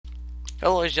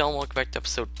Hello, ladies and gentlemen, welcome back to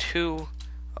episode 2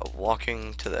 of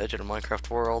Walking to the Edge of the Minecraft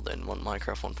World in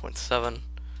Minecraft 1.7.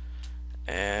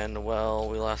 And, well,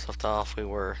 we last left off, we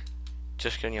were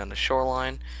just getting on the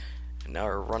shoreline, and now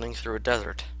we're running through a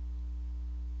desert.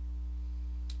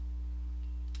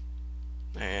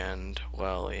 And,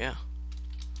 well, yeah.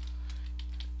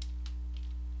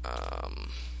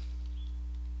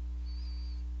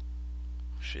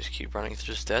 Should we just keep running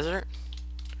through this desert?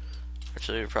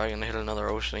 Actually, we're probably gonna hit another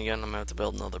ocean again, I'm gonna have to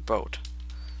build another boat.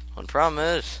 One problem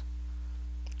is,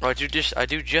 I do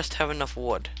just have enough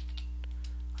wood.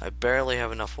 I barely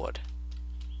have enough wood.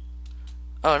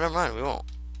 Oh, never mind, we won't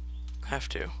have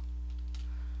to.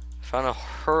 Found a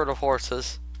herd of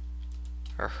horses.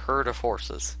 A herd of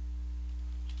horses.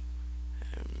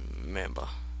 And Mamba.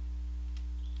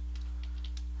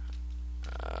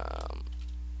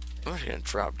 I'm just gonna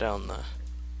drop down the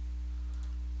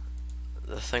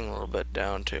thing a little bit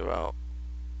down to about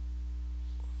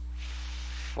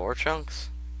 4 chunks.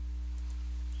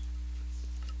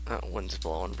 That wind's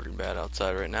blowing pretty bad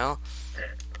outside right now.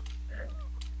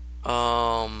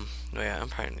 Yeah, I'm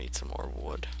probably gonna need some more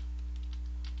wood.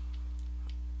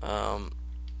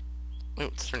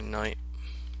 It's turning night.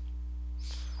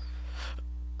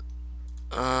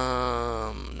 No,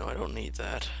 I don't need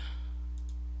that.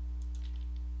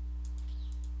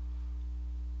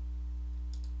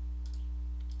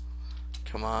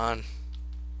 Come on.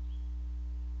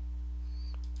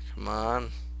 Come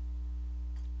on.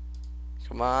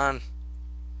 Come on.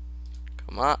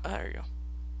 Come on. There you go.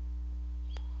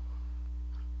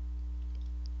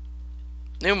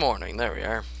 New morning. There we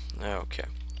are. Okay.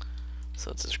 So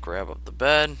let's just grab up the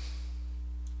bed.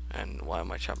 And why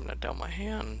am I chopping that down my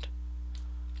hand?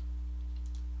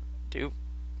 Doop.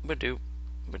 Ba-doop.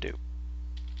 Ba-doop.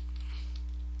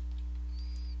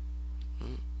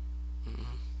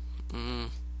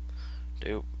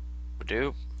 Doop.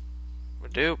 Ba-doop.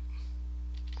 Ba-doop.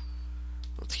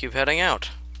 Let's keep heading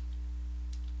out.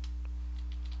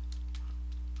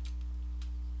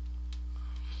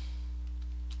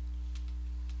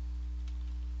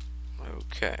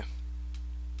 Okay.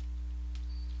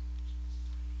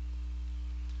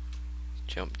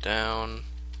 Jump down.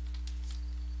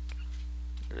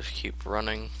 Just keep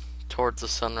running towards the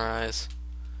sunrise.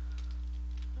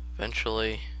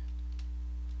 Eventually,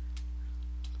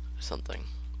 something.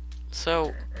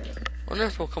 So, I wonder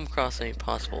if we'll come across any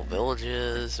possible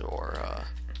villages or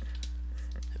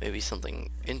maybe something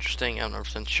interesting. I'm not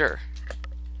 100% sure.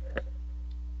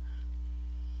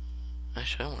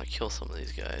 Actually, I want to kill some of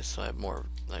these guys so I have more.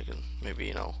 I can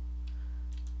maybe,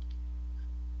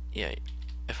 yeah.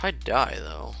 If I die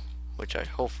though, which I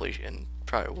hopefully and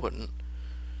probably wouldn't,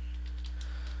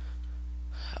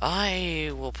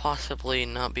 I will possibly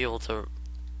not be able to.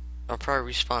 I'll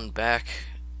probably respawn back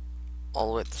all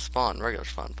the way at the regular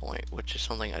spawn point, which is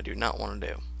something I do not want to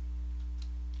do.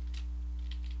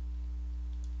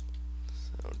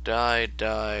 So die,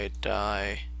 die,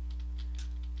 die.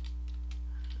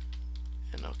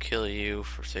 And I'll kill you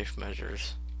for safe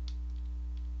measures.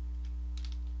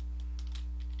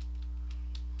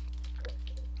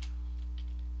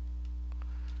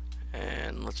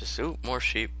 And let's just, more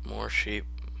sheep, more sheep.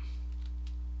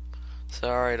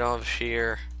 Sorry, I don't have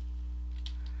shear.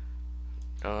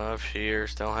 Don't have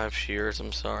shears, don't have shears,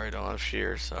 I'm sorry, don't have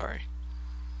shears, sorry.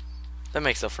 That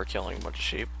makes up for killing a bunch of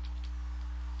sheep.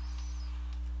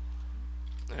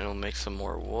 And it'll make some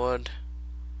more wood.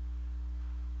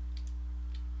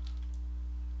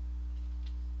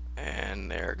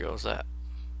 And there goes that.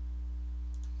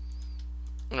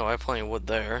 No, I have plenty of wood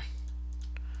there.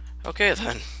 Okay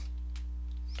then.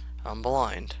 I'm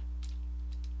blind.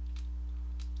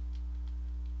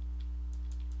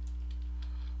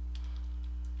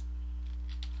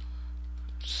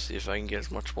 See if I can get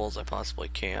as much wool as I possibly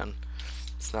can.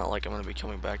 It's not like I'm going to be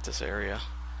coming back this area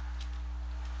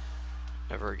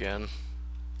ever again.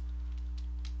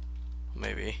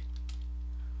 Maybe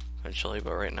eventually,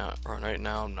 but right now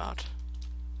I'm not.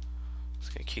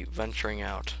 Just gonna keep venturing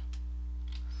out.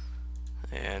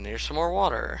 And here's some more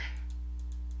water.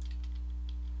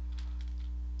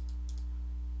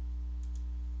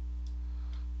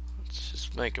 Let's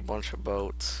just make a bunch of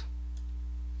boats.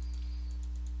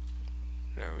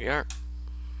 There we are.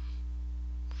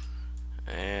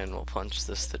 And we'll punch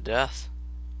this to death.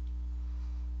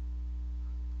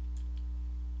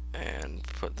 And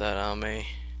put that on me.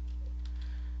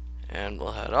 And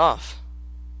we'll head off.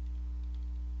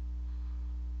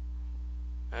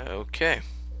 Okay.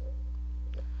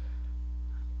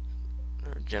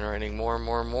 We're generating more and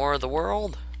more and more of the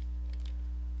world.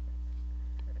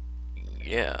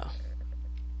 Yeah.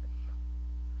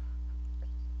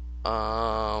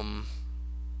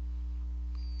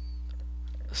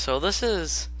 So this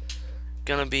is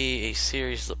gonna be a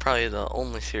series, probably the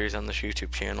only series on this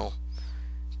YouTube channel,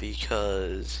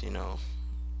 because, you know,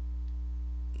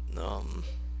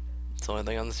 it's the only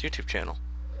thing on this YouTube channel.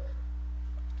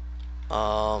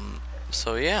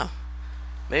 So yeah,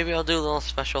 maybe I'll do a little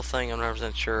special thing. I'm not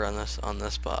 100% sure on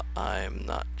this, but I'm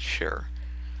not sure.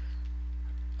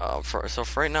 So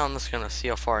for right now, I'm just gonna see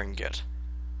how far I can get,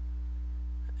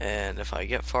 and if I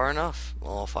get far enough,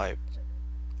 well, if I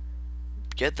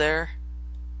get there,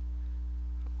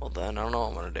 well, then I don't know what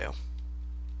I'm gonna do.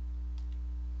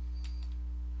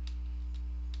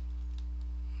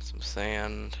 Some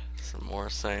sand, some more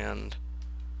sand,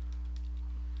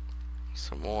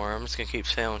 some more. I'm just gonna keep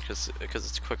sailing because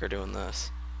it's quicker doing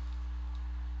this.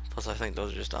 Plus, I think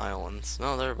those are just islands.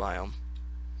 No, they're biome.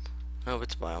 No,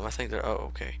 it's biome. I think they're. Oh,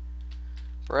 okay.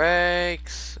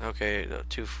 Brakes. Okay,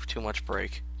 too much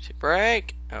brake.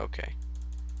 Brake. Okay.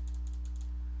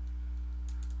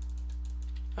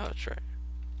 Oh, that's right.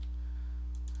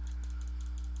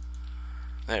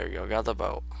 There we go. Got the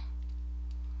boat.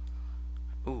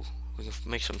 Ooh, we can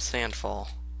make some sand fall.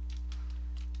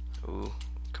 Ooh,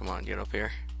 come on, get up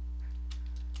here.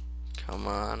 Come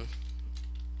on.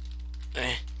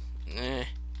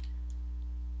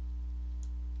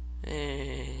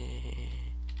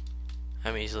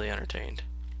 I'm easily entertained.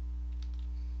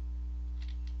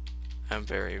 I'm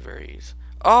very, very easy.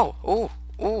 Oh! Ooh!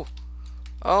 Ooh!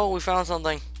 Oh, we found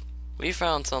something. We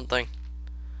found something.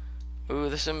 Ooh,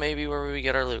 this is maybe where we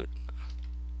get our loot.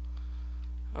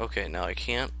 Okay, now I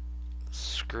can't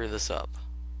screw this up.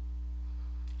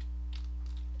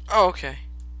 Oh, okay.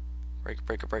 Breaker,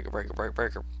 breaker, breaker, breaker, breaker,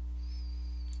 breaker.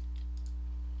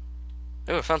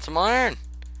 Ooh, I found some iron.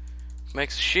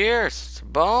 Makes shears, some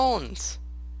bones.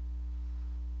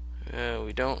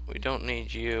 We don't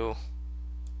need you.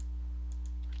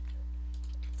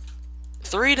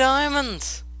 3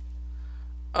 diamonds.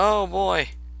 Oh boy.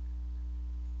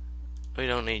 We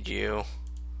don't need you.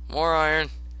 More iron.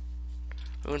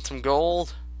 We want some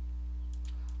gold.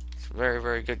 Some very,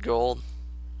 very good gold.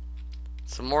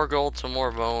 Some more gold, some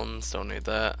more bones. Don't need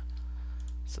that.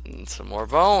 Some more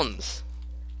bones.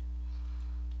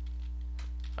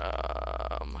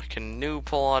 I can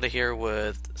pull out of here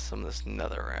with some of this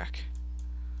netherrack.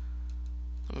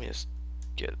 Let me just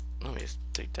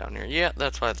dig down here. Yeah,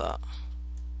 that's what I thought.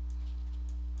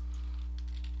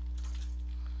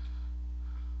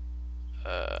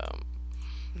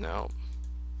 No.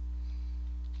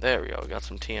 There we go. Got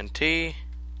some TNT.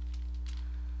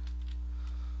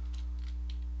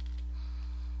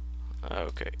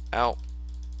 Okay, out.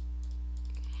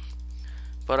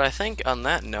 But I think on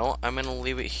that note, I'm gonna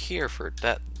leave it here for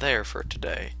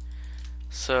today.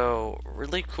 So,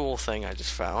 really cool thing I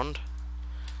just found.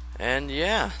 And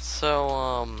yeah,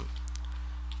 so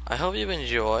I hope you've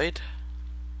enjoyed.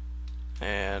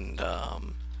 And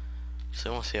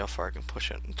so we'll see how far I can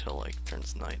push it until like it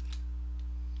turns night.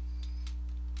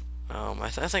 I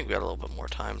think we got a little bit more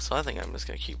time, so I think I'm just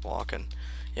gonna keep walking.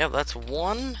 Yeah, that's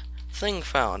one thing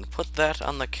found. Put that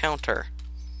on the counter.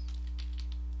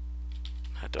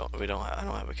 I don't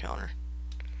have a counter.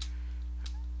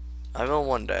 I will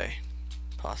one day,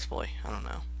 possibly. I don't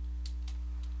know.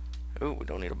 Ooh, we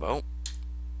don't need a boat.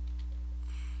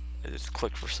 I just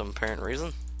clicked for some apparent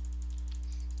reason.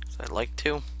 'Cause I'd like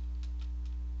to.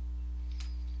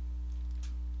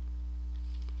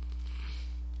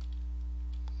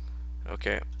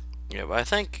 Okay. Yeah, but I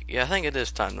think it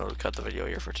is time to cut the video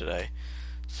here for today.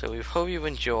 So we hope you've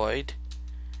enjoyed,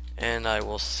 and I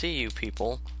will see you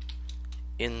people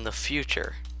in the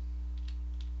future.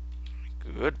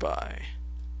 Goodbye.